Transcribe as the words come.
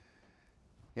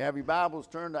You have your Bibles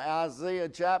turned to Isaiah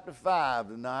chapter 5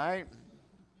 tonight.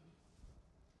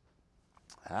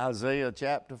 Isaiah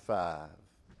chapter 5.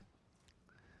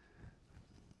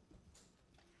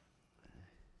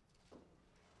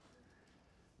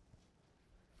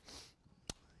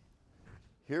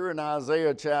 Here in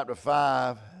Isaiah chapter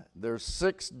 5, there's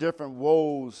 6 different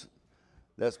woes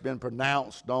that's been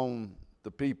pronounced on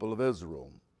the people of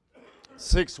Israel.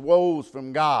 6 woes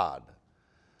from God.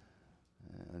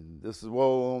 And this is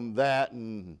woe on that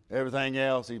and everything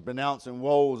else. He's pronouncing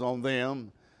woes on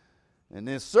them. And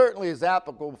this certainly is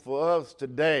applicable for us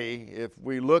today if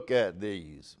we look at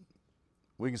these.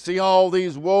 We can see all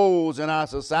these woes in our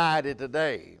society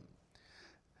today.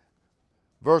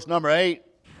 Verse number 8.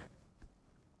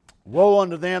 Woe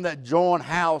unto them that join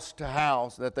house to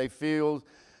house, that they field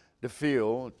to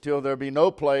field, till there be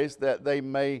no place that they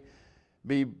may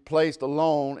be placed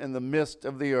alone in the midst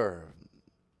of the earth.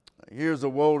 Here's a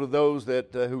woe to those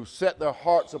that who set their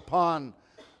hearts upon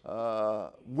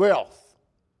wealth.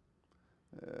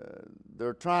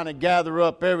 They're trying to gather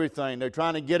up everything. They're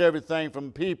trying to get everything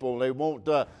from people. They want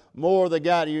more. They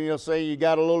got you'll say you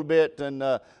got a little bit, and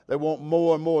they want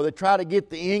more and more. They try to get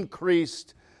the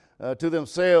increased to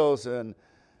themselves and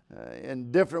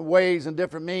in different ways and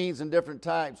different means and different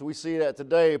types. We see that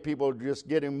today. People are just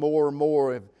getting more and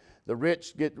more. If the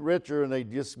rich get richer and they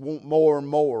just want more and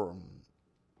more.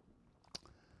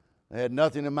 They had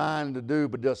nothing in mind to do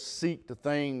but just seek the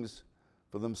things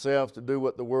for themselves to do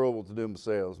what the world will do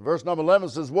themselves. Verse number 11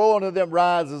 says, Woe unto them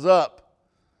rises up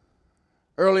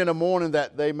early in the morning,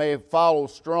 that they may follow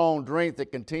strong drink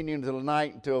that continue until the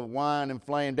night, until wine and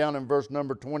flame. Down in verse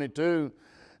number 22,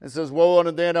 it says, Woe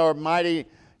unto them that are mighty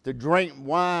to drink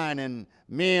wine, and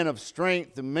men of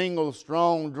strength to mingle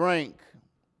strong drink.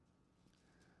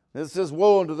 It says,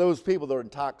 Woe unto those people that are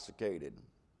intoxicated.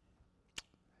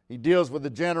 He deals with the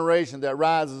generation that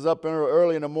rises up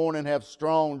early in the morning, have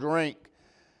strong drink,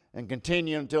 and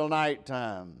continue until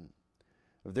nighttime.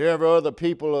 If there ever other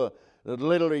people that are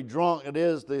literally drunk, it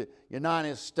is the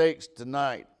United States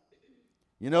tonight.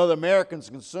 You know, the Americans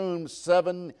consume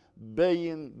 7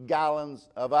 billion gallons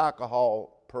of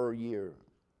alcohol per year.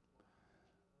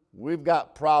 We've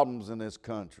got problems in this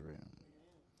country.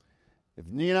 If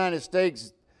the United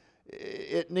States,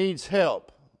 it needs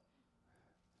help.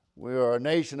 We are a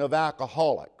nation of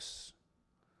alcoholics.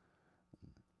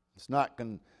 It's not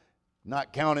counting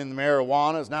the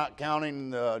marijuana. It's not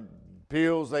counting the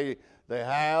pills they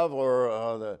have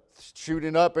or the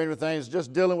shooting up everything. It's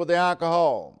just dealing with the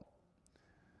alcohol.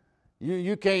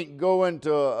 You can't go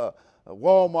into a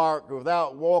Walmart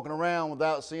without walking around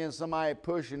without seeing somebody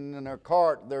pushing in their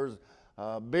cart. There's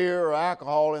beer or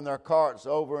alcohol in their carts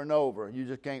over and over. You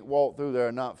just can't walk through there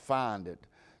and not find it.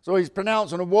 So he's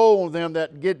pronouncing a woe on them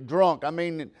that get drunk. I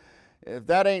mean, if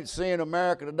that ain't seeing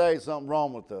America today, something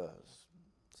wrong with us.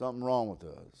 Something wrong with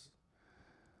us.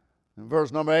 In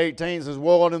verse number 18 says,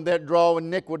 Woe unto them that draw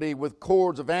iniquity with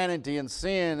cords of vanity and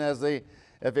sin, as if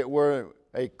it were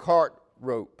a cart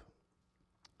rope.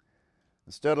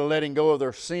 Instead of letting go of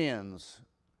their sins,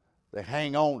 they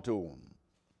hang on to them.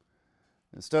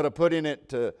 Instead of putting it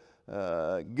to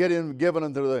giving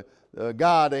them to the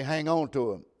God, they hang on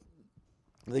to them.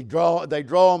 They draw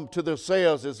them to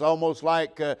themselves. It's almost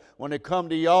like when they come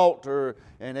to the altar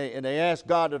and they ask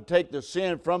God to take their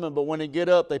sin from them, but when they get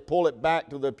up, they pull it back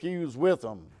to the pews with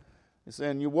them. He's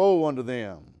saying, You woe unto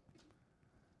them.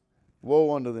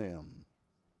 Woe unto them.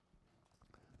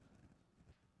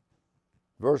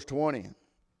 Verse 20.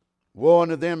 Woe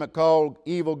unto them that call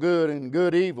evil good and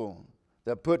good evil,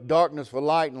 that put darkness for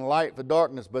light and light for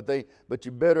darkness, but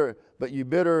you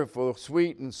bitter for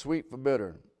sweet and sweet for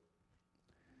bitter.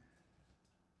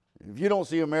 If you don't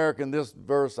see America in this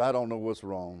verse, I don't know what's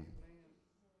wrong.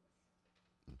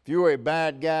 If you're a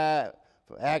bad guy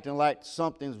for acting like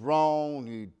something's wrong,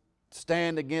 you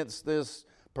stand against this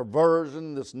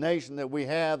perversion, this nation that we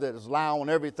have that is allowing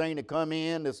everything to come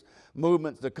in, this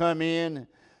movement to come in.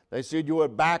 They said you're a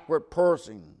backward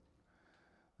person.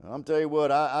 I'm telling you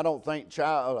what, I don't think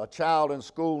a child in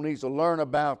school needs to learn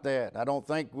about that. I don't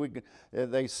think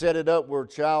they set it up where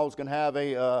childs can have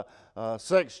a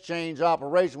sex change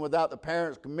operation without the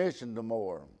parents' permission no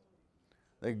more.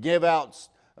 They give out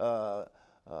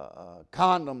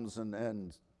condoms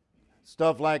and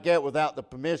stuff like that without the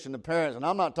permission of parents. And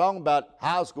I'm not talking about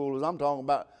high schoolers. I'm talking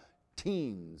about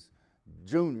teens,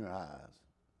 junior highs.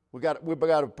 We got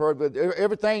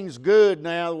everything's good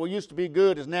now. What used to be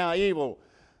good is now evil.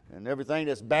 And everything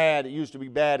that's bad, it used to be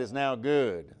bad, is now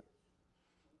good.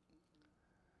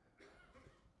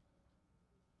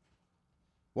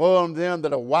 Woe unto them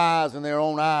that are wise in their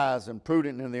own eyes and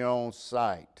prudent in their own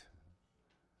sight.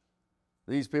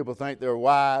 These people think they're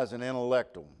wise and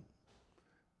intellectual.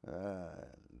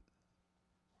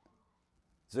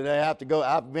 So they have to go,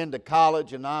 I've been to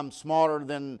college and I'm smarter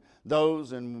than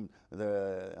those, and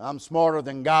I'm smarter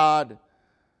than God.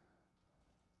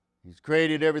 He's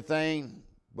created everything,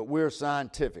 but we're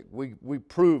scientific. We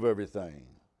prove everything.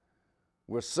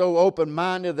 We're so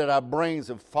open-minded that our brains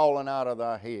have fallen out of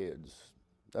our heads.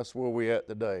 That's where we're at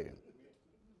today.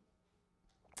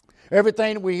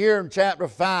 Everything we hear in chapter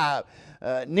 5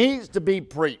 needs to be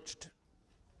preached.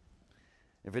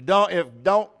 If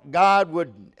God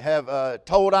would have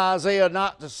told Isaiah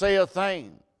not to say a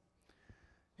thing.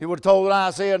 He would have told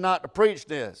Isaiah not to preach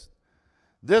this.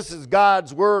 This is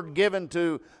God's word given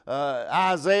to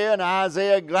Isaiah, and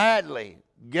Isaiah gladly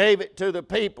gave it to the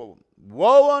people.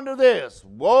 Woe unto this,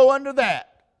 woe unto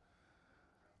that,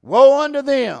 woe unto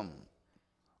them,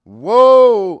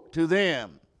 woe to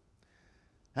them.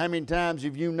 How many times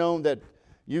have you known that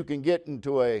you can get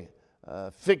into a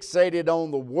fixated on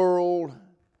the world,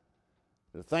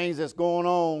 the things that's going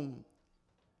on,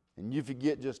 and you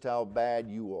forget just how bad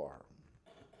you are?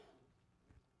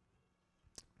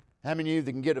 How many of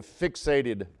you can get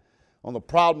fixated on the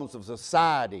problems of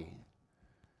society,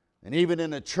 and even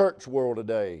in the church world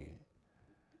today,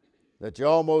 that you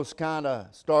almost kind of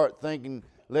start thinking,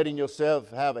 letting yourself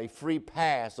have a free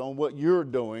pass on what you're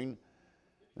doing,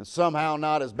 and somehow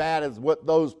not as bad as what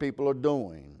those people are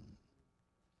doing?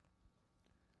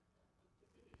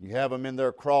 You have them in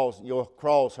your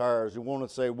crosshairs. You want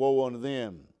to say, woe unto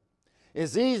them.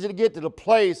 It's easy to get to the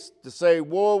place to say,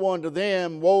 woe unto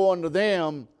them, woe unto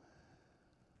them,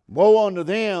 woe unto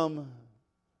them,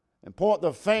 and point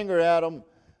the finger at them,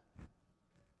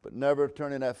 but never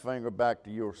turning that finger back to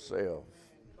yourself.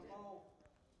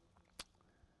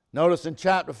 Notice in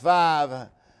chapter 5,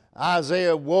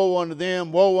 Isaiah, woe unto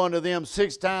them, woe unto them.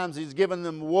 6 times he's given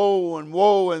them woe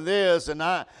and this. And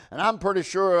I'm pretty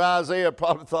sure Isaiah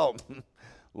probably thought,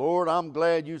 Lord, I'm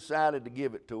glad you decided to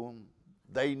give it to them.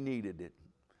 They needed it.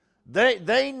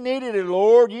 They needed it,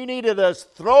 Lord. You needed us.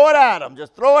 Throw it at them.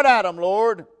 Just throw it at them,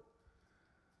 Lord.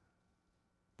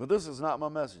 But this is not my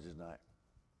message tonight.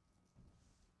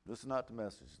 This is not the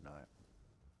message tonight.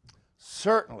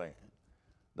 Certainly,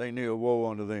 they knew a woe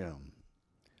unto them.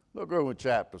 Look over in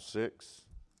chapter 6.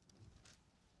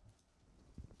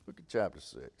 Look at chapter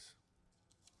 6.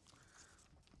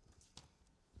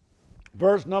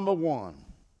 Verse number 1.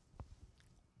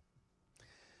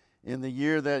 In the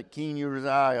year that King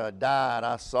Uzziah died,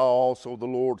 I saw also the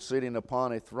Lord sitting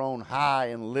upon a throne high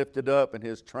and lifted up, and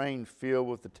his train filled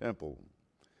with the temple.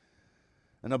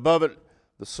 And above it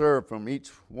the seraphim, each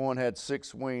one had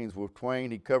 6 wings. With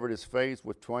twain he covered his face,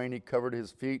 with twain he covered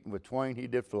his feet, and with twain he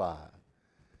did fly.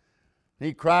 And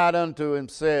he cried unto him,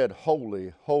 said,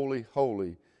 Holy, holy,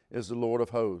 holy is the Lord of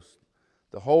hosts.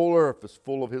 The whole earth is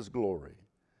full of his glory.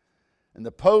 And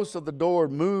the posts of the door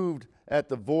moved at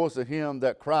the voice of him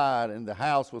that cried, and the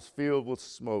house was filled with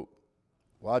smoke.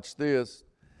 Watch this.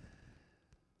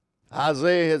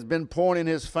 Isaiah has been pointing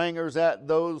his fingers at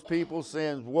those people,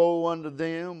 saying, woe unto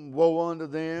them, woe unto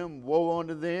them, woe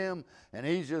unto them. And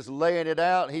he's just laying it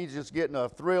out. He's just getting a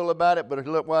thrill about it. But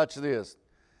look, watch this.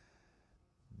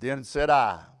 Then said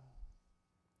I,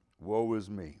 woe is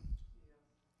me.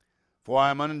 For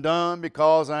I am undone,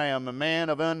 because I am a man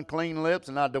of unclean lips,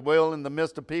 and I dwell in the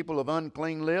midst of people of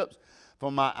unclean lips.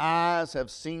 For my eyes have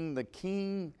seen the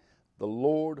King, the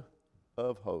Lord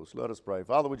of hosts. Let us pray.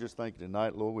 Father, we just thank you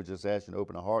tonight, Lord. We just ask you to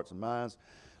open our hearts and minds.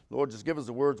 Lord, just give us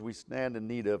the words we stand in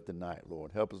need of tonight,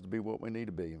 Lord. Help us to be what we need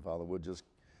to be. And Father, we'll just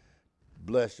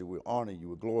bless you, we'll honor you,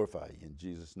 we'll glorify you. In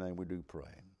Jesus' name we do pray.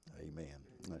 Amen.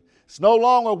 It's no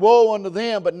longer woe unto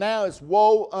them, but now it's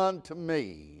woe unto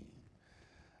me.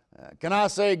 Can I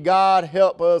say, God,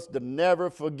 help us to never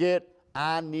forget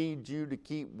I need you to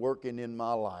keep working in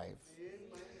my life.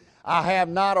 I have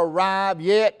not arrived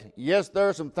yet. Yes, there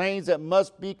are some things that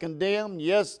must be condemned.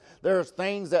 Yes, there's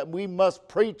things that we must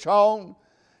preach on.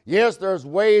 Yes, there's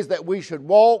ways that we should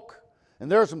walk.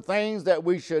 And there are some things that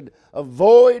we should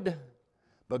avoid.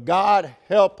 But God,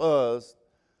 help us.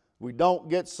 We don't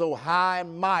get so high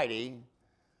and mighty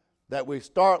that we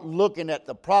start looking at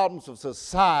the problems of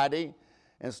society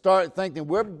and start thinking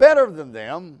we're better than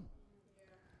them.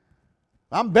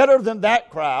 I'm better than that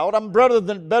crowd. I'm better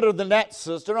than that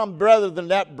sister. I'm better than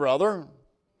that brother.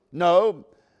 No.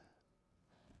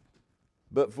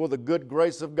 But for the good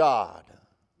grace of God,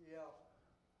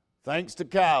 thanks to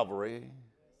Calvary,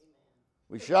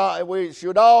 we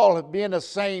should all be in the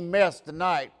same mess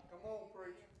tonight.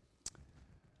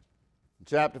 In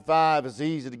chapter 5, it's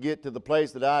easy to get to the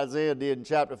place that Isaiah did in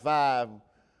chapter 5,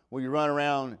 where you run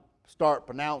around start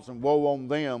pronouncing woe on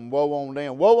them, woe on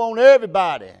them, woe on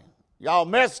everybody. Y'all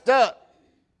messed up.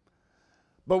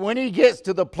 But when he gets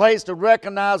to the place to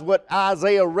recognize what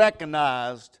Isaiah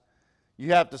recognized,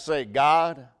 you have to say,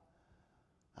 God,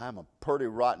 I'm a pretty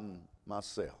rotten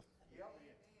myself.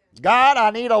 God, I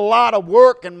need a lot of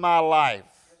work in my life.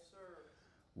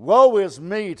 Woe is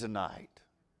me tonight.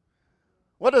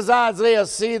 What does Isaiah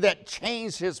see that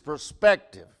changed his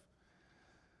perspective?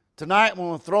 Tonight, when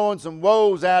we're throwing some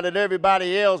woes out at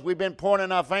everybody else, we've been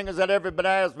pointing our fingers at everybody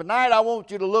else. But tonight, I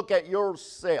want you to look at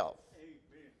yourself.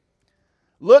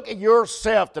 Look at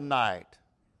yourself tonight.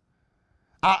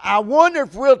 I wonder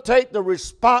if we'll take the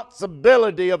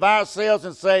responsibility of ourselves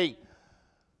and say,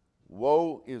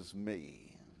 woe is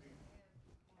me.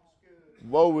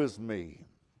 Woe is me.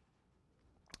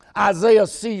 Isaiah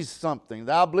sees something.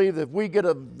 I believe that if we get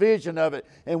a vision of it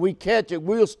and we catch it,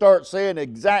 we'll start saying the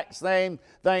exact same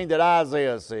thing that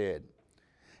Isaiah said.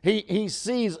 He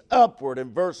sees upward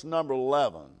in verse number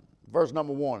 11. Verse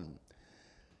number 1.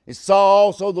 He saw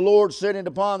also the Lord sitting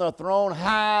upon the throne,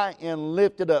 high and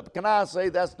lifted up. Can I say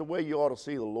that's the way you ought to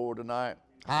see the Lord tonight?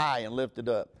 High and lifted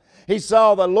up. He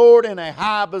saw the Lord in a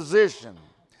high position.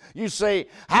 You say,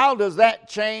 how does that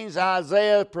change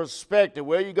Isaiah's perspective?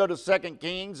 Well, you go to 2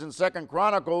 Kings and 2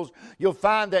 Chronicles, you'll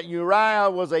find that Uriah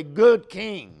was a good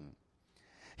king.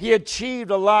 He achieved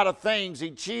a lot of things. He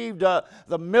achieved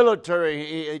the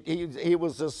military. He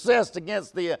was assessed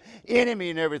against the enemy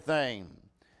and everything.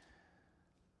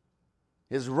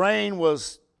 His reign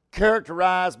was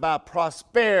characterized by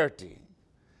prosperity.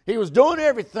 He was doing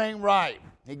everything right.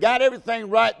 He got everything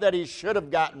right that he should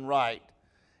have gotten right,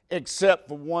 except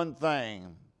for one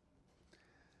thing.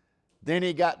 Then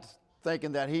he got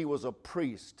thinking that he was a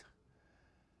priest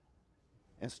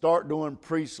and start doing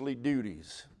priestly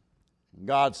duties.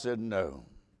 God said no,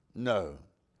 no.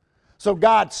 So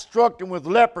God struck him with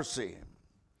leprosy,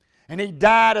 and he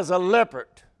died as a leopard.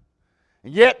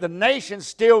 And yet the nation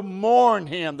still mourned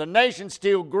him. The nation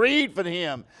still grieved for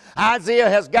him. Isaiah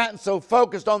has gotten so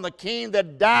focused on the king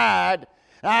that died.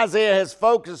 Isaiah has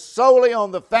focused solely on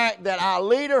the fact that our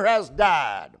leader has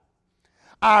died.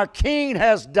 Our king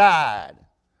has died.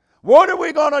 What are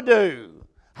we going to do?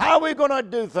 How are we going to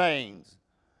do things?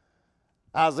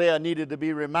 Isaiah needed to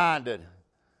be reminded.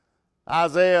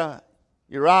 Uriah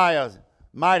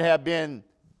might have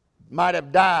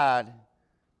died,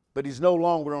 but he's no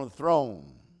longer on the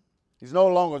throne. He's no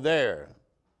longer there.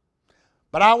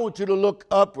 But I want you to look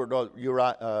upward,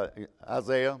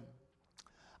 Isaiah.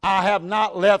 I have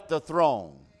not left the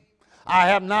throne. I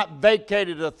have not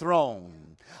vacated the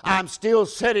throne. I'm still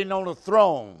sitting on the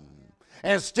throne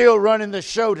and still running the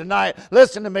show tonight.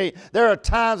 Listen to me. There are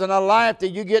times in our life that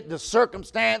you get the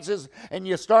circumstances and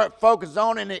you start focusing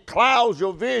on it and it clouds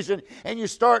your vision and you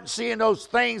start seeing those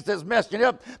things that's messing you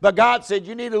up. But God said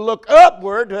you need to look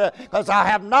upward because I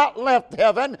have not left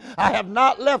heaven. I have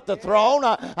not left the throne.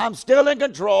 I'm still in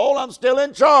control. I'm still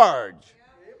in charge.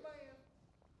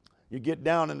 You get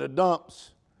down in the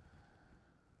dumps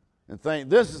and think,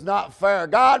 this is not fair.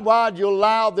 God, why'd you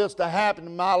allow this to happen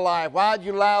in my life? Why'd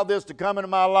you allow this to come into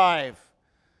my life?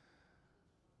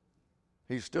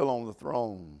 He's still on the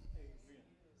throne.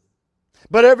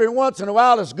 But every once in a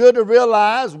while, it's good to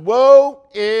realize, woe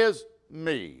is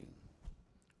me.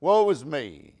 Woe is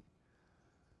me.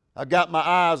 I got my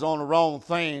eyes on the wrong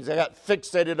things. I got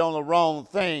fixated on the wrong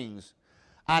things.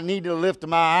 I need to lift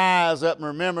my eyes up and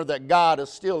remember that God is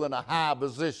still in a high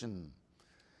position.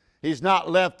 He's not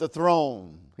left the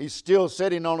throne. He's still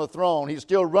sitting on the throne. He's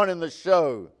still running the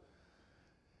show.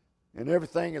 And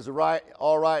everything is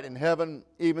all right in heaven,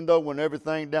 even though when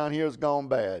everything down here has gone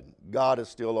bad, God is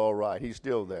still all right. He's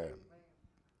still there.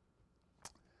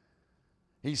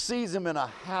 He sees him in a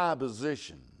high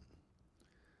position.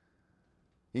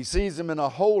 He sees him in a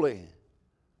holy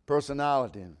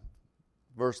personality.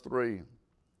 Verse 3.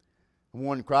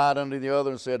 One cried unto the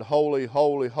other and said, Holy,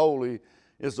 holy, holy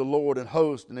is the Lord in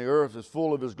hosts, and the earth is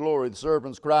full of his glory. The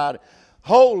serpents cried,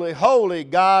 Holy, holy.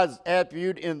 God's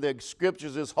attribute in the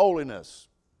scriptures is holiness.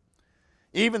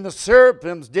 Even the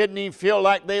serpents didn't even feel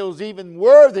like they was even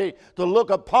worthy to look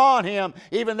upon him.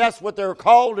 Even that's what they're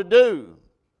called to do.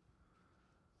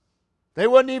 They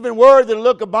wasn't even worthy to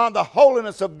look upon the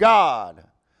holiness of God.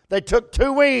 They took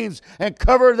two wings and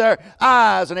covered their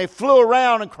eyes, and they flew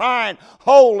around and crying,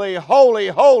 Holy, holy,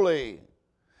 holy.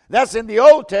 That's in the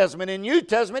Old Testament. In New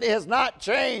Testament, it has not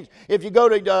changed. If you go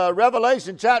to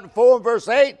Revelation chapter 4 and verse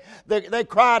 8, they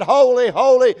cried, Holy,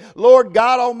 holy, Lord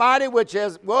God Almighty, which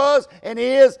was and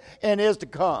is to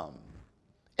come.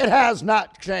 It has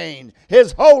not changed.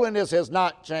 His holiness has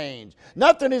not changed.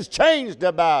 Nothing has changed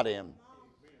about him.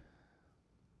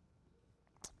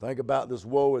 Think about this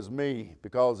woe is me,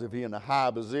 because if he in a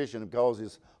high position, because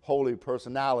his holy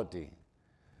personality.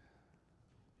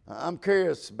 I'm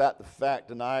curious about the fact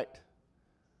tonight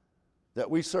that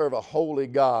we serve a holy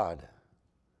God.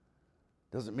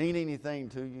 Does it mean anything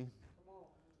to you?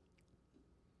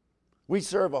 We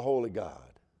serve a holy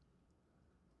God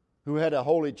who had a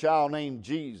holy child named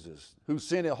Jesus, who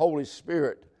sent a Holy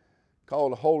Spirit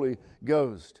called the Holy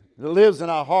Ghost, that lives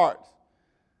in our hearts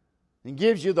and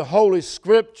gives you the Holy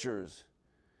Scriptures.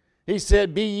 He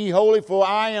said, "Be ye holy, for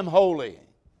I am holy."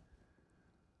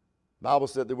 The Bible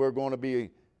said that we're going to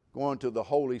be going to the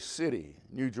holy city,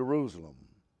 New Jerusalem.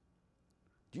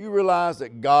 Do you realize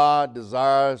that God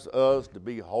desires us to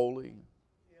be holy?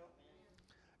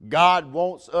 God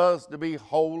wants us to be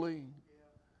holy.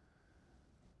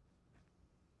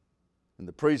 And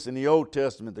the priests in the Old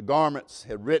Testament, the garments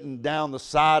had written down the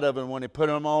side of it, and when they put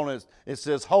them on, it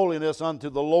says, "Holiness unto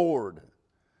the Lord."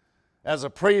 As a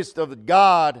priest of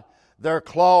God, their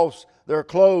clothes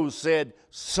said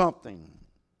something.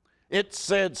 It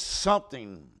said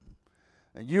something.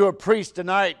 And you're a priest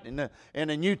tonight in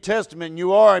the New Testament.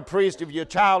 You are a priest if you're a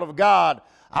child of God.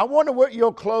 I wonder what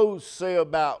your clothes say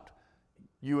about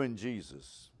you and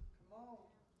Jesus.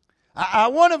 I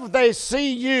wonder if they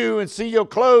see you and see your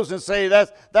clothes and say,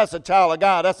 that's a child of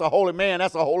God, that's a holy man,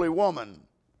 that's a holy woman.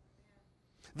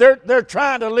 They're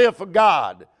trying to live for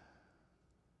God.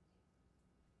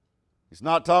 He's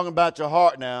not talking about your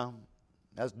heart now.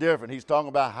 That's different. He's talking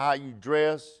about how you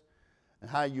dress and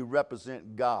how you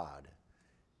represent God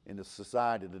in the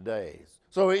society today.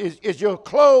 So is your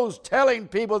clothes telling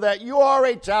people that you are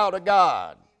a child of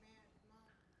God?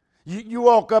 You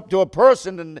walk up to a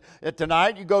person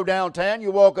tonight, you go downtown,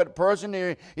 you walk up to a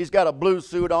person, he's got a blue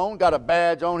suit on, got a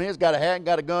badge on, he's got a hat and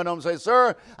got a gun on, and say,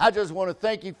 "Sir, I just want to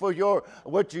thank you for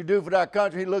what you do for our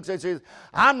country." He looks at you and says,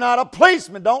 "I'm not a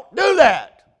policeman, don't do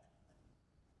that."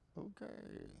 Okay.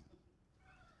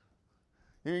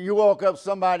 You walk up to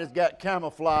somebody that's got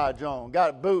camouflage on,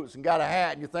 got boots and got a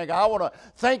hat, and you think, "I want to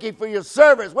thank you for your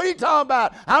service." What are you talking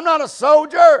about? I'm not a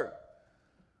soldier.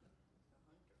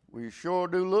 Well, you sure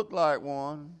do look like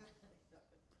one.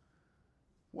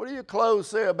 What do your clothes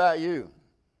say about you?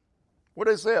 What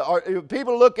do they say? If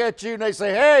people look at you and they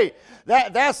say, "Hey,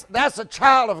 that's a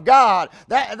child of God.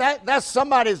 That's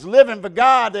somebody that's living for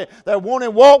God, that want to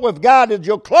walk with God." Does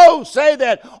your clothes say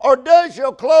that? Or does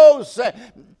your clothes say...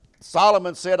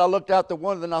 Solomon said, "I looked out the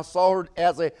window and I saw her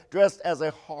dressed as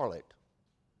a harlot."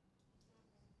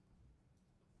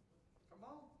 Come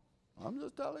on. I'm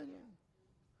just telling you.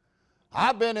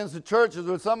 I've been in some churches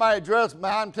where somebody dressed,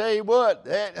 I'll tell you what,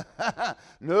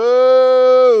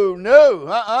 no,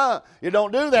 you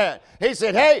don't do that. He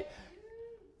said, "Hey,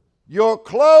 your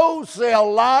clothes say a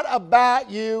lot about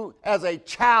you as a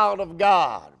child of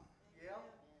God." Yep.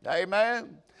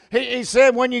 Amen. He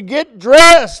said, when you get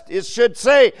dressed, it should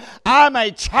say, "I'm a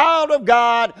child of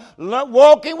God,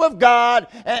 walking with God,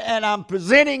 and I'm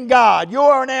presenting God." You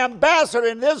are an ambassador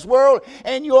in this world,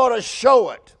 and you ought to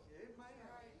show it.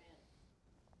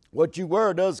 What you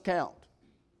wear does count.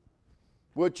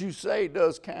 What you say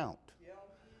does count.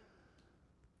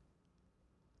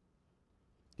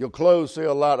 Your clothes say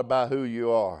a lot about who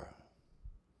you are.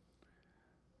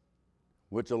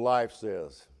 What your life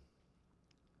says.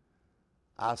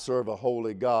 I serve a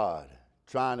holy God,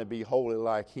 trying to be holy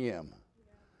like Him.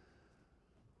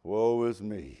 Woe is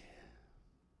me.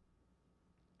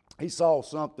 He saw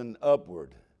something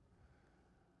upward.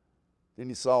 Then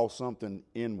he saw something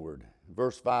inward.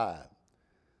 Verse 5.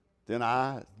 Then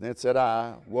said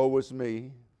I, "Woe is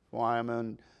me, for I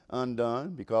am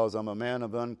undone, because I'm a man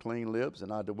of unclean lips,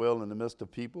 and I dwell in the midst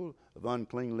of people of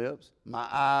unclean lips. My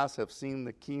eyes have seen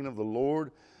the King of the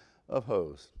Lord of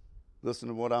hosts." Listen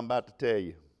to what I'm about to tell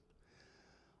you.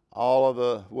 All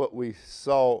of what we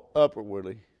saw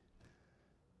upwardly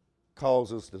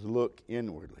causes us to look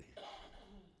inwardly.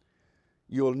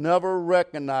 You'll never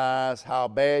recognize how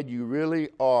bad you really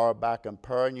are by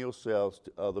comparing yourselves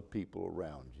to other people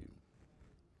around you.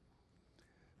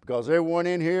 Because everyone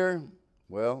in here,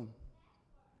 well,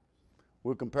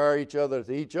 we'll compare each other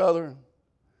to each other.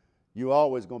 You're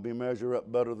always going to be measured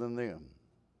up better than them.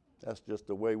 That's just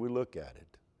the way we look at it.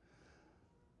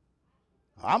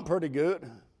 I'm pretty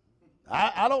good.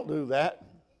 I don't do that.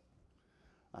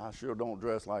 I sure don't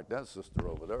dress like that sister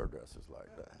over there dresses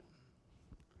like that.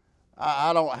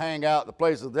 I don't hang out the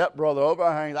places that brother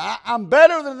over hangs. I'm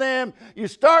better than them. You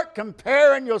start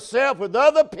comparing yourself with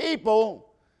other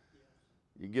people,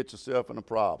 you get yourself in a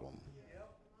problem.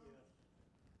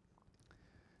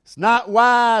 It's not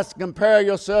wise to compare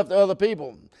yourself to other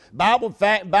people.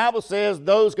 Bible says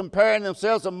those comparing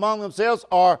themselves among themselves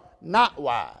are not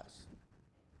wise.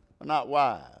 are not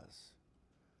wise.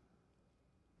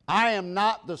 I am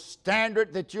not the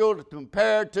standard that you're to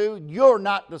compare to. You're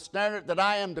not the standard that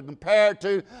I am to compare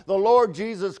to. The Lord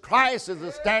Jesus Christ is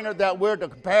the standard that we're to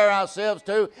compare ourselves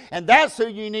to. And that's who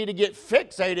you need to get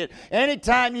fixated.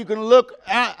 Anytime you can look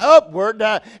upward,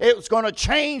 it's going to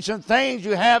change some things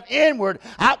you have inward.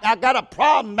 I got a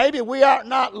problem. Maybe we are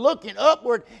not looking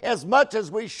upward as much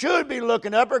as we should be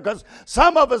looking upward, because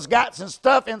some of us got some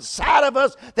stuff inside of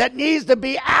us that needs to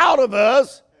be out of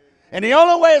us. And the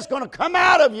only way it's going to come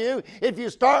out of you if you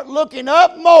start looking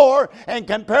up more and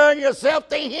comparing yourself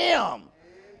to Him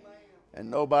and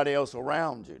nobody else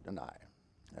around you tonight.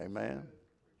 Amen.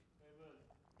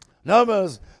 None of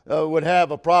us would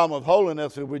have a problem with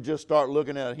holiness if we just start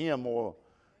looking at Him more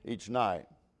each night.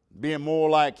 Being more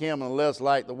like Him and less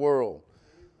like the world.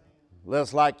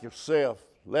 Less like yourself.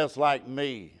 Less like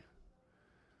me.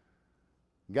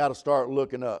 Got to start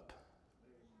looking up.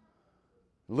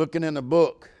 Looking in the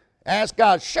book. Ask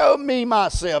God, show me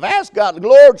myself. Ask God,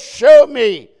 Lord, show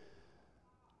me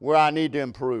where I need to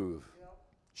improve.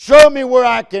 Show me where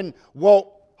I can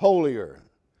walk holier.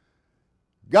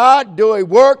 God, do a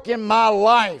work in my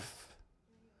life.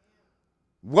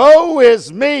 Woe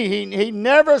is me. He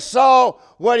never saw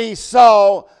what he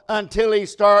saw until he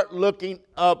started looking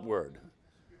upward.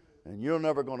 And you're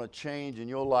never going to change in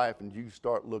your life until you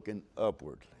start looking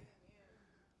upwardly.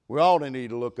 We all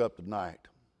need to look up tonight.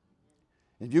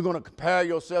 If you're going to compare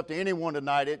yourself to anyone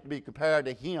tonight, it be compared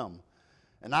to Him.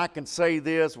 And I can say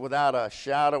this without a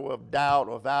shadow of doubt,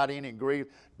 without any grief,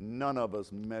 none of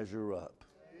us measure up.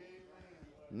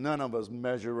 None of us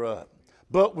measure up.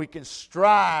 But we can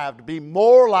strive to be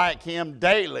more like Him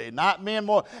daily, not being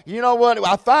more. You know what?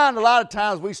 I find a lot of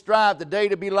times we strive today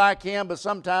to be like Him, but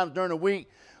sometimes during the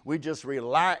week we just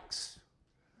relax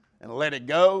and let it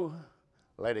go.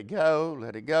 Let it go,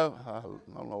 let it go. I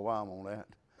don't know why I'm on that.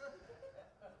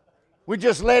 We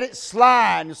just let it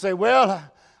slide and say,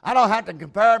 well, I don't have to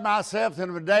compare myself to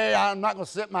today. I'm not going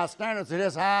to set my standards to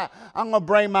this high. I'm going to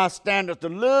bring my standards a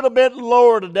little bit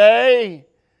lower today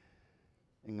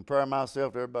and compare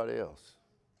myself to everybody else.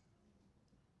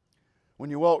 When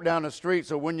you walk down the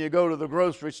streets or when you go to the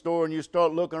grocery store and you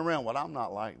start looking around, well, I'm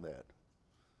not like that.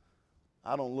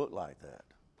 I don't look like that.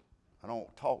 I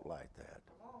don't talk like that.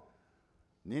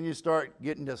 And then you start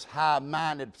getting this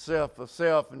high-minded self of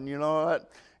self, and you know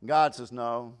what? God says,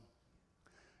 no.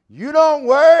 You don't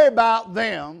worry about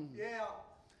them. Yeah.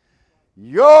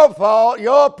 Your fault,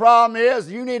 your problem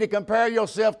is you need to compare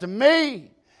yourself to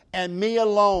me and me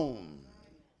alone.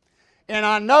 And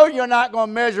I know you're not going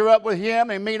to measure up with Him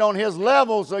and meet on His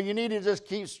level, so you need to just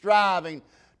keep striving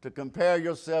to compare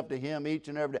yourself to Him each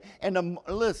and every day. And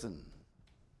listen,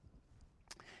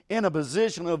 in a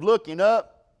position of looking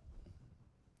up,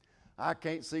 I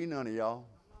can't see none of y'all.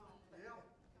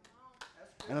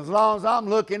 And as long as I'm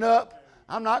looking up,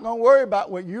 I'm not going to worry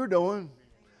about what you're doing.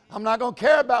 I'm not going to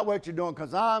care about what you're doing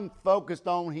because I'm focused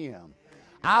on Him.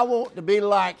 I want to be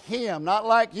like Him, not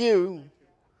like you.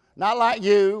 Not like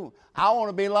you. I want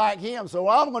to be like Him. So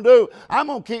what I'm going to do, I'm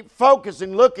going to keep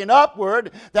focusing, looking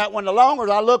upward, that when the longer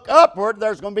I look upward,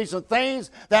 there's going to be some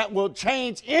things that will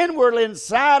change inwardly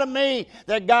inside of me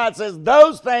that God says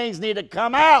those things need to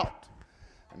come out.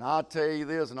 And I'll tell you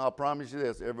this, and I'll promise you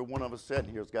this, every one of us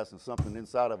sitting here has got something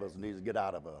inside of us that needs to get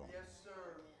out of us. Yes, sir.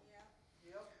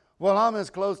 Yep. Well, I'm as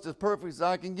close to perfect as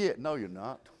I can get. No, you're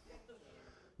not.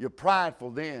 You're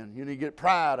prideful then. You need to get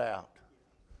pride out.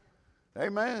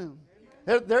 Amen.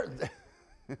 I'm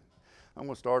going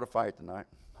to start a fight tonight.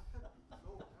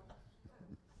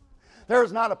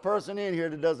 There's not a person in here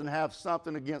that doesn't have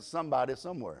something against somebody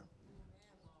somewhere.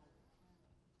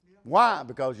 Why?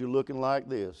 Because you're looking like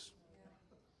this.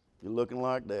 You're looking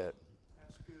like that.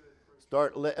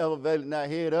 Start elevating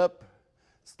that head up.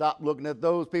 Stop looking at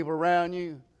those people around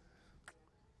you.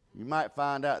 You might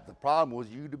find out the problem was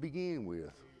you to begin with.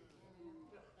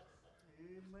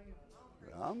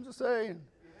 I'm just saying.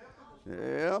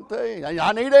 Yeah, I'm telling you.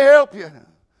 I need to help you.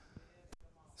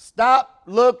 Stop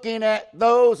looking at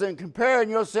those and comparing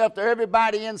yourself to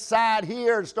everybody inside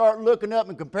here and start looking up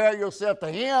and compare yourself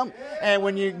to Him. And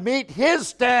when you meet His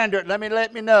standard,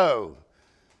 let me know.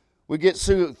 We get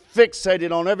so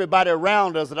fixated on everybody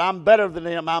around us that I'm better than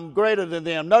them, I'm greater than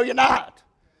them. No, you're not.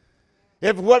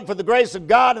 If it wasn't for the grace of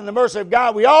God and the mercy of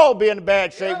God, we all be in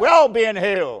bad shape. We all be in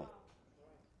hell.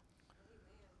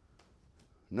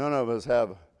 None of us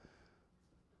have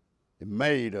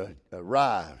made a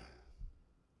ride.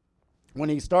 When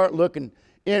he started looking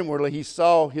inwardly, he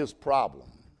saw his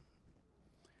problem.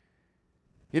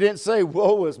 He didn't say,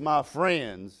 woe is my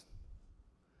friends.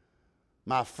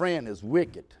 My friend is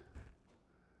wicked.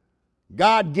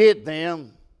 God get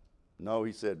them. No,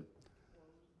 he said,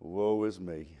 woe is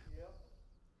me.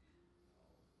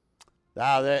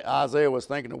 Isaiah was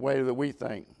thinking the way that we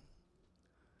think.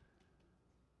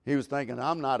 He was thinking,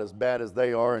 I'm not as bad as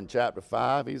they are in chapter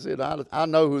 5. He said, I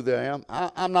know who they am.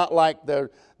 I'm not like them.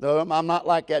 I'm not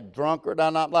like that drunkard.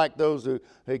 I'm not like those who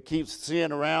keep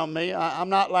sin around me. I'm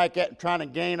not like that trying to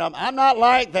gain them. I'm not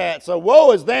like that. So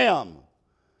woe is them.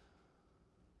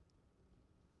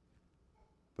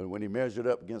 But when he measured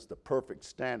up against the perfect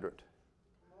standard,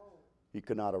 he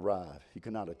could not arrive. He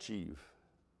could not achieve.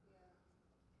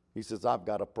 He says, I've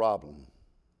got a problem.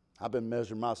 I've been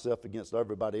measuring myself against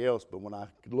everybody else, but when I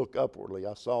could look upwardly,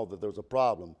 I saw that there was a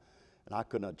problem, and I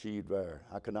couldn't achieve there.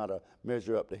 I could not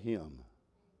measure up to him.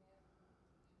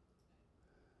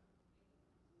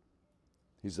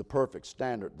 He's the perfect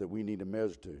standard that we need to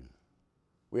measure to.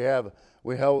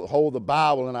 We hold the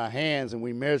Bible in our hands and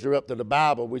we measure up to the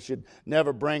Bible. We should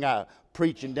never bring our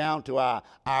preaching down to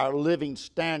our living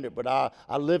standard, but our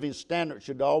living standard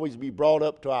should always be brought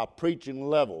up to our preaching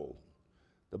level,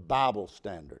 the Bible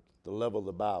standard, the level of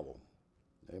the Bible.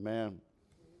 Amen.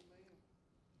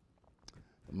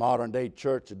 The modern day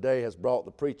church today has brought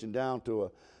the preaching down to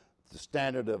the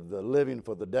standard of the living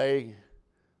for the day,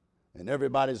 and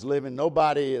everybody's living.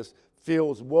 Nobody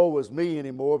feels woe is me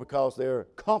anymore because they're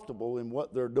comfortable in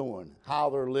what they're doing,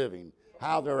 how they're living,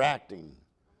 how they're acting.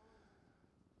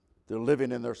 They're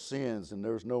living in their sins, and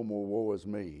there's no more woe is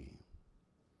me.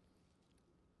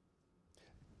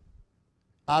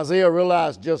 Isaiah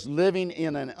realized just living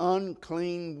in an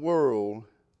unclean world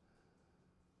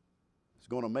is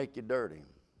going to make you dirty.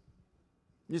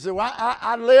 You say, well,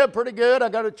 I live pretty good. I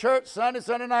go to church Sunday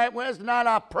night, Wednesday night.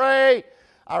 I pray.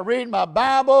 I read my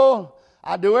Bible.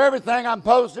 I do everything I'm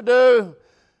supposed to do.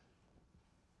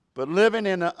 But living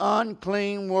in an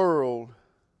unclean world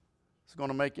is going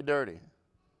to make you dirty.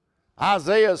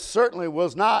 Isaiah certainly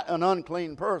was not an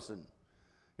unclean person.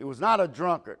 He was not a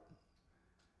drunkard.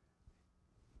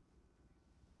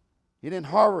 He didn't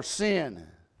harbor sin.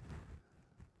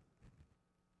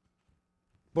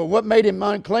 But what made him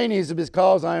unclean is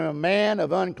because I am a man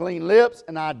of unclean lips,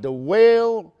 and I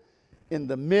dwell in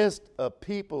the midst of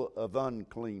people of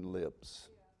unclean lips.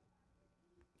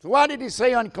 So why did he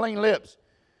say unclean lips?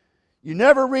 You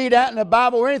never read out in the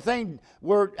Bible or anything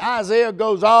where Isaiah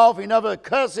goes off. He never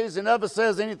cusses. He never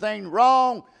says anything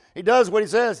wrong. He does what he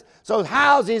says. So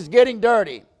how's he getting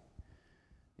dirty?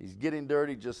 He's getting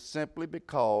dirty just simply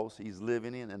because he's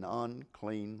living in an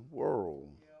unclean world.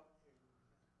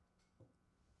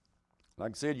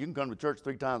 Like I said, you can come to church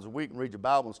 3 times a week and read your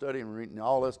Bible and study and read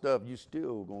all that stuff. You're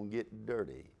still going to get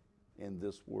dirty in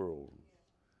this world.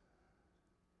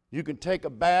 You can take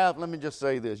a bath. Let me just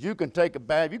say this. You can take a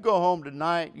bath. You go home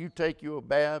tonight, you take you a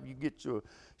bath. You get your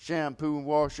shampoo and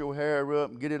wash your hair up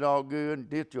and get it all good. And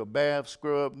get you a bath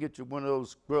scrub and get you one of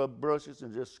those scrub brushes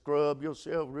and just scrub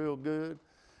yourself real good.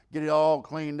 Get it all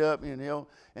cleaned up,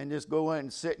 and just go in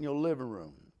and sit in your living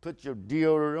room. Put your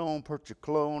deodorant on, put your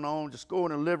cologne on. Just go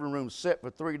in the living room, sit for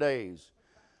 3 days.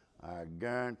 I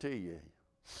guarantee you,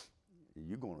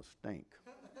 you're going to stink.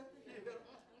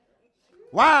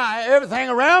 Why? Everything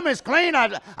around me is clean.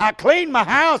 I cleaned my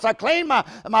house. I cleaned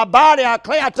my body. I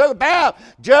took a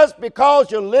bath. Just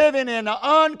because you're living in an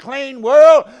unclean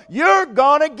world, you're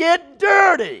going to get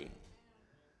dirty.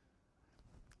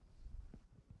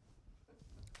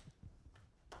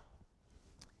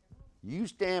 You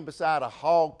stand beside a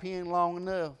hog pen long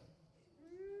enough,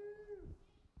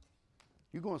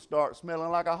 you're going to start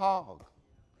smelling like a hog.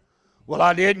 Well,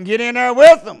 I didn't get in there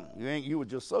with them. You were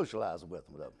just socializing with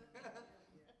them.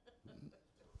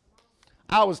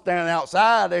 I was standing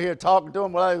outside there here talking to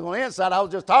them. While I was on the inside, I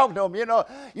was just talking to them.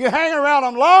 You hang around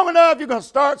them long enough, you're going to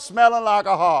start smelling like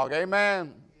a hog.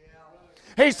 Amen.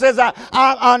 He says,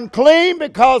 I'm unclean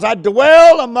because I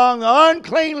dwell among the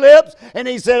unclean lips. And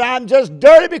he said, I'm just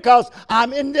dirty because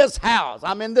I'm in this house.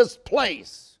 I'm in this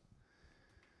place.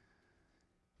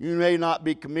 You may not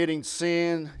be committing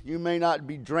sin. You may not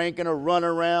be drinking or running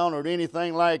around or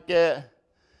anything like that.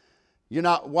 You're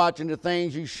not watching the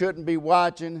things you shouldn't be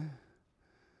watching.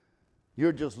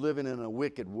 You're just living in a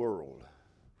wicked world.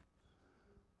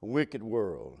 A wicked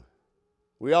world.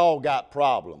 We all got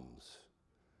problems.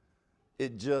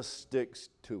 It just sticks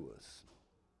to us.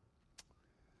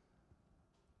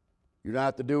 You don't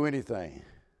have to do anything.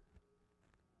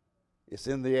 It's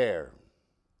in the air.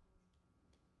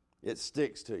 It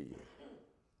sticks to you.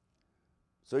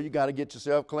 So you got to get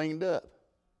yourself cleaned up.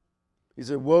 He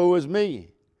said, woe is me.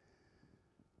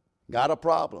 Got a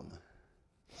problem.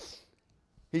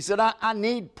 He said, I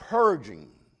need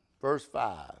purging. Verse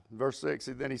 5. Verse 6,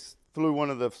 then he flew one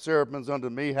of the seraphims unto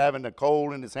me, having a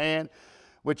coal in his hand,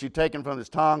 which he taken from his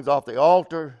tongues off the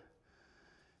altar,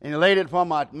 and he laid it upon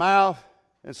my mouth,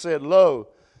 and said, Lo,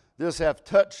 this hath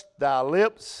touched thy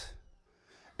lips,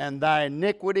 and thy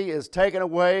iniquity is taken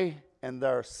away, and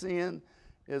thy sin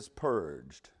is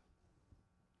purged.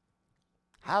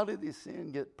 How did his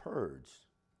sin get purged?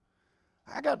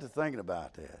 I got to thinking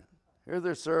about that. Here's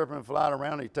this serpent flying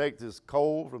around. He takes this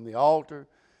coal from the altar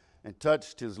and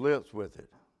touched his lips with it.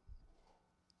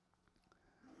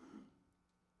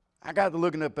 I got to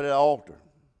looking up at the altar,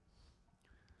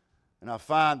 and I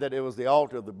find that it was the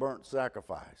altar of the burnt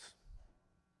sacrifice.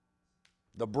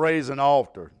 The brazen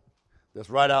altar that's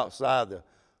right outside the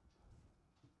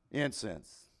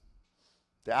incense,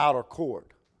 the outer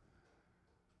court.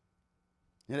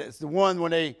 And it's the one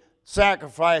when they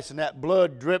sacrifice and that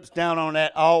blood drips down on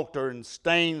that altar and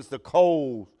stains the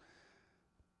coals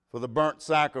for the burnt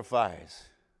sacrifice.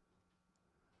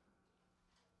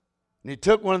 And he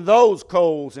took one of those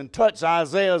coals and touched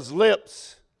Isaiah's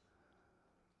lips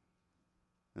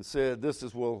and said, this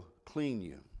will clean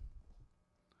you.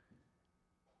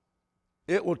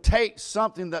 It will take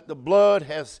something that the blood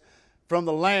has from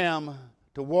the lamb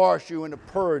to wash you and to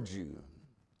purge you.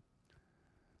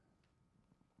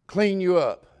 Clean you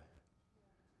up.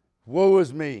 Woe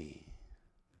is me.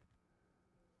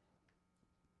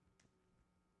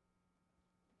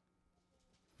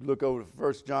 Look over to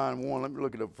 1 John 1. Let me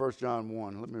look at 1 John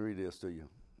 1. Let me read this to you.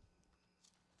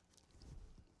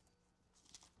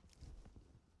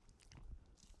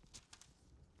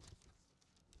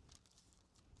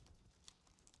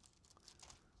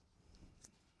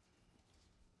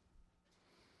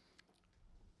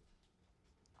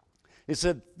 He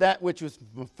said, that which was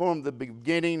from the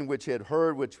beginning, which had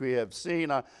heard, which we have seen,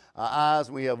 our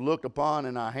eyes we have looked upon,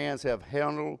 and our hands have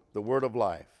handled the word of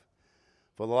life.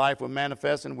 For the life was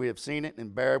manifested, and we have seen it,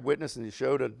 and bear witness, and he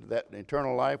showed that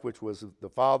eternal life, which was the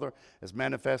Father, is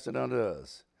manifested unto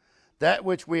us. That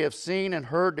which we have seen and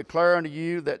heard declare unto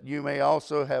you, that you may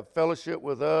also have fellowship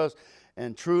with us.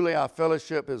 And truly our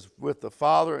fellowship is with the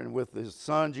Father and with his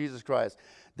Son, Jesus Christ.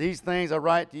 These things I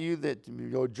write to you, that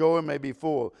your joy may be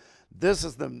full. This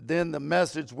is then the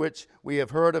message which we have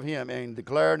heard of him, and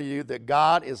declare to you that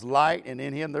God is light, and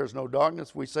in him there is no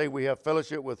darkness. We say we have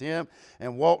fellowship with him,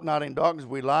 and walk not in darkness.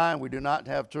 We lie, and we do not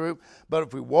have truth. But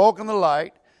if we walk in the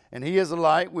light, and he is the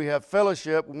light, we have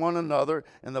fellowship with one another,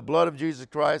 and the blood of Jesus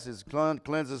Christ is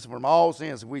cleanses from all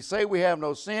sins. If we say we have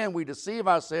no sin, we deceive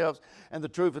ourselves, and the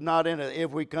truth is not in it.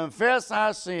 If we confess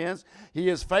our sins, he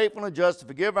is faithful and just to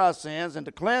forgive our sins, and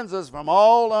to cleanse us from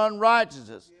all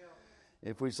unrighteousness.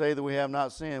 If we say that we have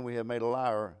not sinned, we have made a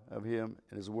liar of him,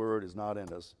 and his word is not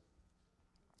in us.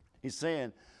 He's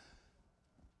saying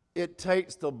it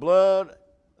takes the blood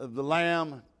of the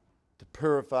Lamb to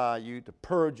purify you, to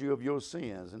purge you of your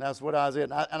sins. And that's what Isaiah,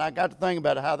 and I got to think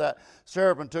about it, how that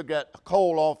serpent took that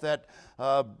coal off that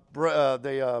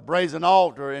brazen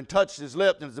altar and touched his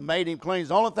lips and made him clean.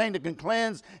 The only thing that can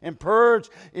cleanse and purge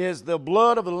is the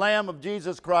blood of the Lamb of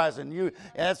Jesus Christ. And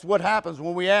that's what happens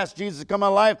when we ask Jesus to come in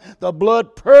our life. The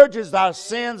blood purges our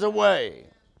sins away.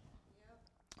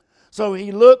 So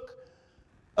he looked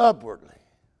upwardly.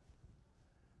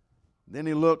 Then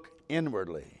he looked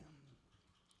inwardly.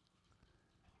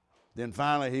 Then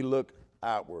finally he looked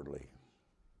outwardly.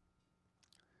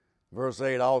 Verse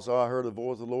 8, also I heard the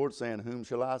voice of the Lord saying, whom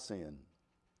shall I send?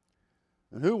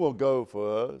 And who will go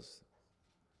for us?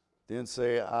 Then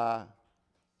say I,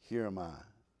 here am I,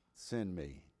 send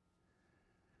me.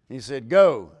 He said,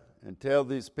 go and tell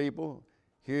these people,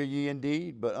 hear ye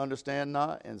indeed, but understand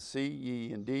not, and see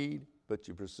ye indeed, but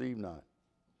you perceive not.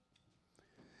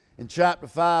 In chapter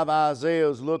 5, Isaiah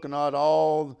was looking at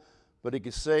all, but he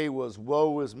could say was,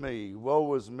 woe is me,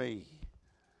 woe is me.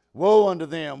 Woe unto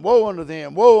them, woe unto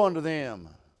them, woe unto them.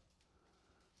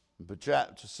 But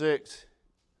chapter 6,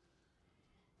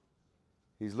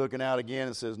 he's looking out again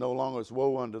and says, no longer it's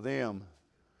woe unto them,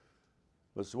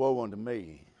 but it's woe unto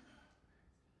me.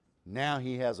 Now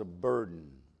he has a burden.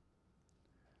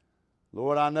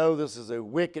 Lord, I know this is a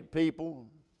wicked people.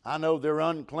 I know they're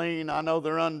unclean. I know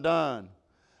they're undone.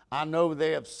 I know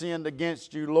they have sinned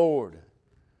against you, Lord.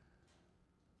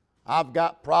 I've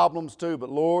got problems too, but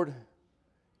Lord,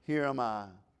 here am I,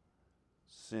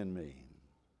 send me.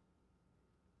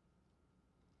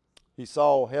 He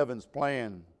saw heaven's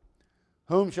plan.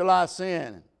 Whom shall I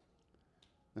send?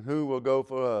 And who will go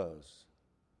for us?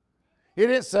 He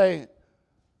didn't say,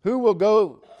 who will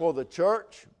go for the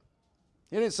church?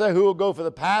 He didn't say, who will go for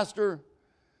the pastor?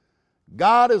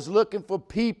 God is looking for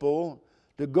people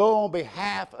to go on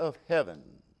behalf of heaven.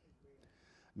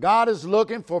 God is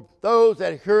looking for those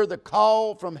that hear the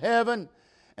call from heaven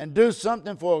and do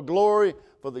something for glory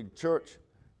for the church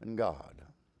and God.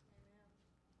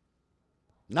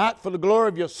 Not for the glory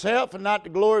of yourself and not the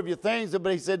glory of your things,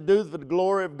 but he said, do for the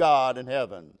glory of God in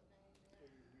heaven.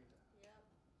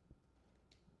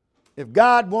 If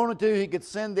God wanted to, he could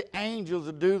send the angels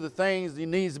to do the things that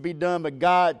needs to be done, but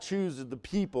God chooses the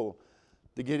people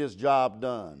to get his job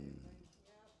done.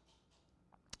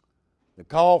 The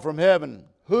call from heaven,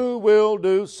 who will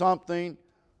do something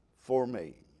for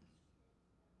me?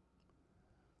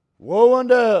 Woe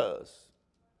unto us.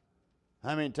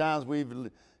 How many times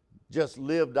we've just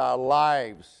lived our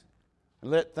lives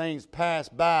and let things pass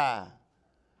by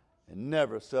and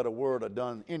never said a word or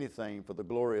done anything for the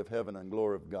glory of heaven and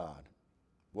glory of God.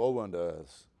 Woe unto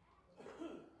us.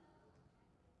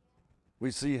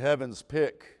 We see heaven's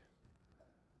pick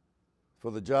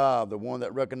for the job, the one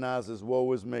that recognizes,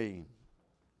 woe is me.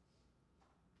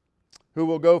 Who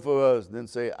will go for us? Then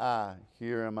say,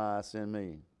 here am I, send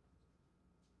me.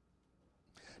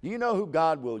 Do you know who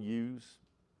God will use?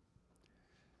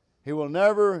 He will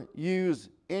never use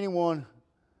anyone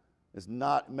that's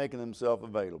not making themselves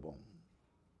available.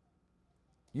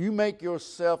 You make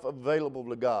yourself available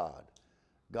to God,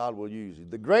 God will use you.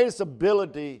 The greatest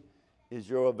ability is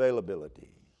your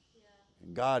availability.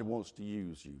 And God wants to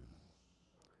use you.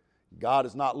 God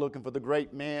is not looking for the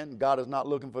great men. God is not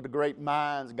looking for the great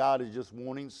minds. God is just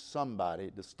wanting somebody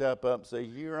to step up and say,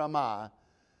 here am I,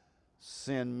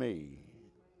 send me.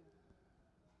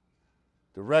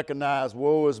 To recognize,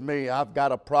 woe is me, I've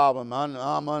got a problem,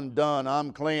 I'm undone,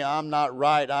 I'm clean, I'm not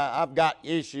right, I've got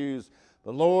issues.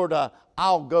 But Lord,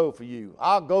 I'll go for you.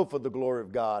 I'll go for the glory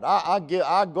of God.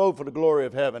 I'll go for the glory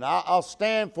of heaven. I'll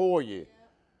stand for you.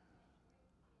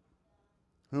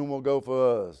 Whom will go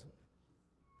for us?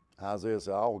 Isaiah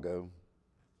said, I'll go.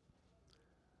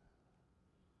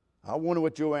 I wonder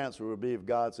what your answer would be if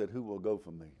God said, who will go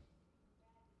for me?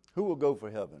 Who will go for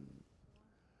heaven?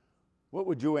 What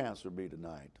would your answer be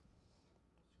tonight?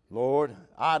 Lord,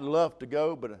 I'd love to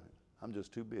go, but I'm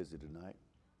just too busy tonight.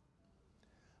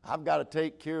 I've got to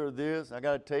take care of this. I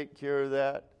got to take care of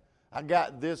that. I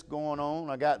got this going on.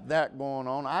 I got that going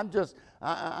on.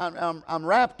 I'm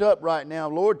wrapped up right now.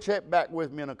 Lord, check back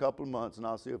with me in a couple of months, and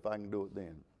I'll see if I can do it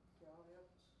then.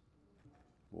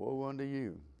 Woe unto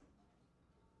you.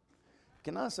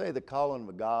 Can I say the calling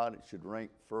of God should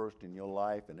rank first in your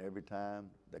life and every time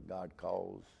that God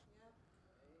calls?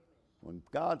 When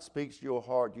God speaks to your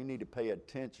heart, you need to pay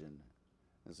attention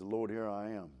and say, Lord, here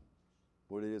I am.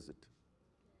 What is it?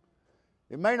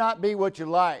 It may not be what you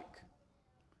like.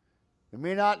 It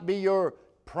may not be your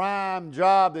prime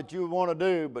job that you want to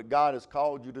do, but God has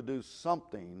called you to do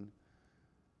something,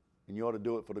 and you ought to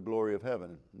do it for the glory of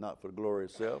heaven, not for the glory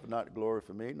of self, not the glory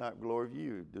for me, not the glory of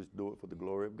you. Just do it for the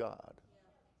glory of God.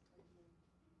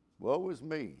 Woe is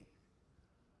me.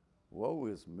 Woe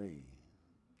is me.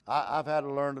 I've had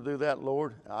to learn to do that,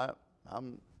 Lord. I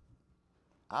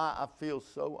feel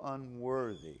so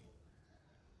unworthy.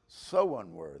 So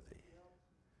unworthy.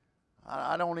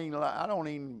 I don't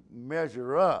even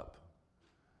measure up.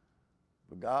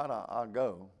 But God, I'll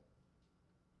go.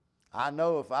 I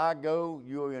know if I go,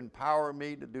 you'll empower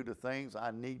me to do the things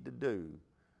I need to do.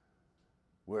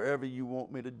 Wherever you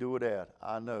want me to do it at,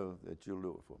 I know that you'll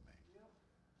do it for me.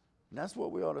 And that's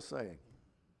what we ought to say.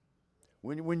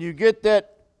 When you get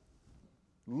that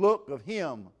look of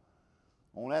him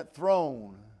on that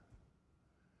throne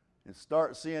and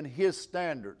start seeing his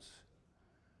standards,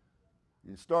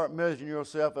 you start measuring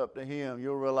yourself up to him,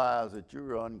 you'll realize that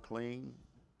you're unclean,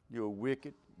 you're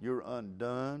wicked, you're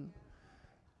undone.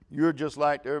 You're just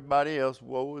like everybody else.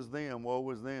 Woe is them, woe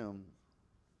is them.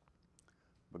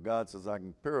 But God says, I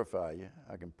can purify you.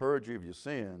 I can purge you of your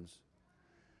sins.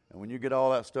 And when you get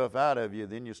all that stuff out of you,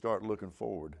 then you start looking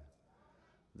forward.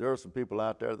 There are some people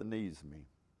out there that needs me.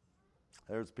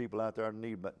 There's people out there that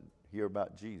need to hear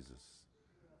about Jesus.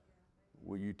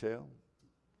 Will you tell?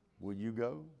 Will you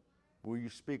go? Will you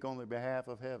speak on the behalf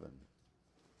of heaven?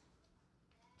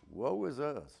 Woe is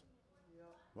us.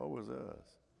 Woe is us.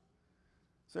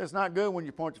 So it's not good when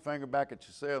you point your finger back at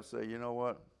yourself and say, you know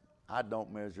what? I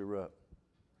don't measure up.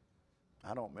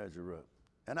 I don't measure up.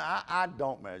 And I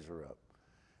don't measure up.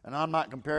 And I'm not comparing